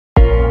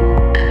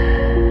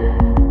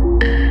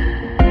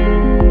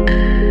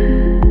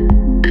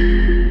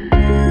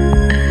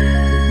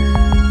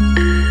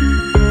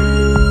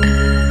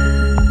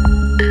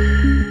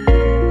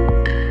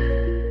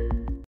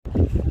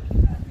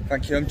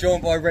you. I'm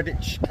joined by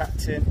Redditch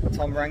captain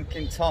Tom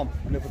Rankin. Tom,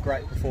 another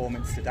great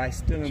performance today,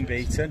 still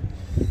unbeaten.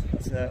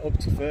 It's up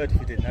to third, if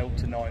you didn't know, up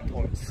to 9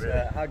 points.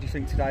 How do you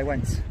think today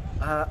went?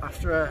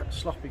 After a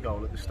sloppy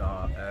goal at the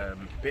start, a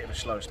bit of a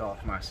slow start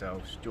from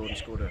ourselves, Jordan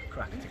scored a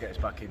cracker to get us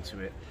back into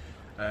it.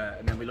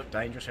 And then we looked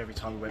dangerous every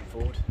time we went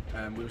forward.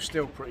 We were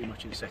still pretty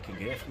much in second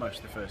gear for most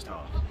of the first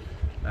half.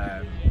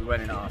 We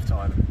went in at half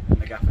time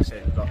and the gaffer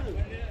said,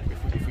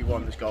 if we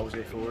won, there's goals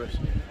here for us.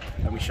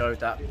 And we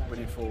showed that,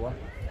 winning 4-1.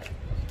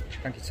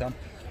 Thank you, Tom.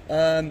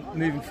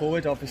 Moving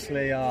forward,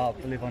 obviously, I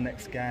believe our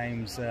next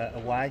game's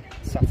away,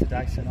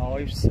 Saturday, St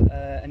Ives.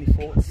 Any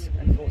thoughts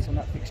on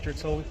that fixture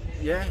at all?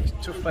 Yeah, it's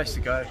a tough place to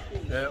go.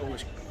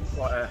 Always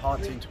quite a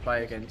hard team to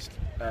play against.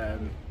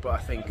 But I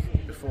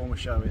think the form we're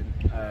showing,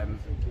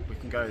 we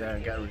can go there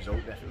and get a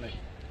result, definitely.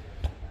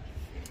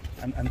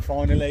 And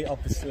finally,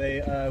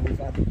 obviously,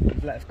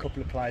 we've let a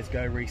couple of players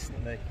go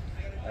recently,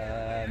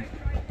 and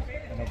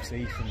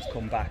obviously Ethan's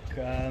come back.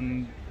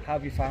 How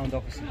have you found,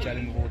 obviously,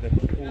 gelling with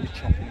all the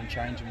chopping and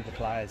changing with the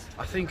players?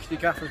 I think the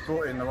gaffer's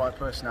brought in the right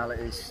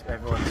personalities.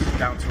 Everyone's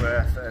down to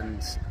earth,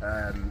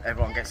 and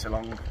everyone gets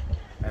along.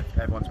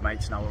 Everyone's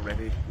mates now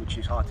already, which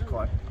is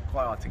quite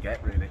hard to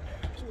get, really,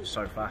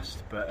 so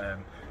fast. But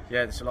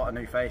yeah, there's a lot of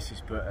new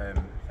faces, but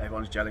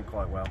everyone's gelling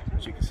quite well,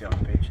 as you can see on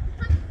the pitch.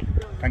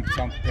 Thank you,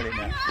 Tom. Brilliant,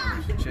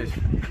 mate. Cheers.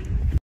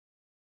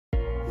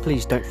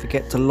 Please don't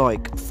forget to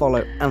like,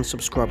 follow and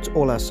subscribe to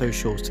all our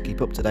socials to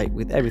keep up to date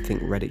with everything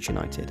Redditch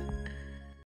United.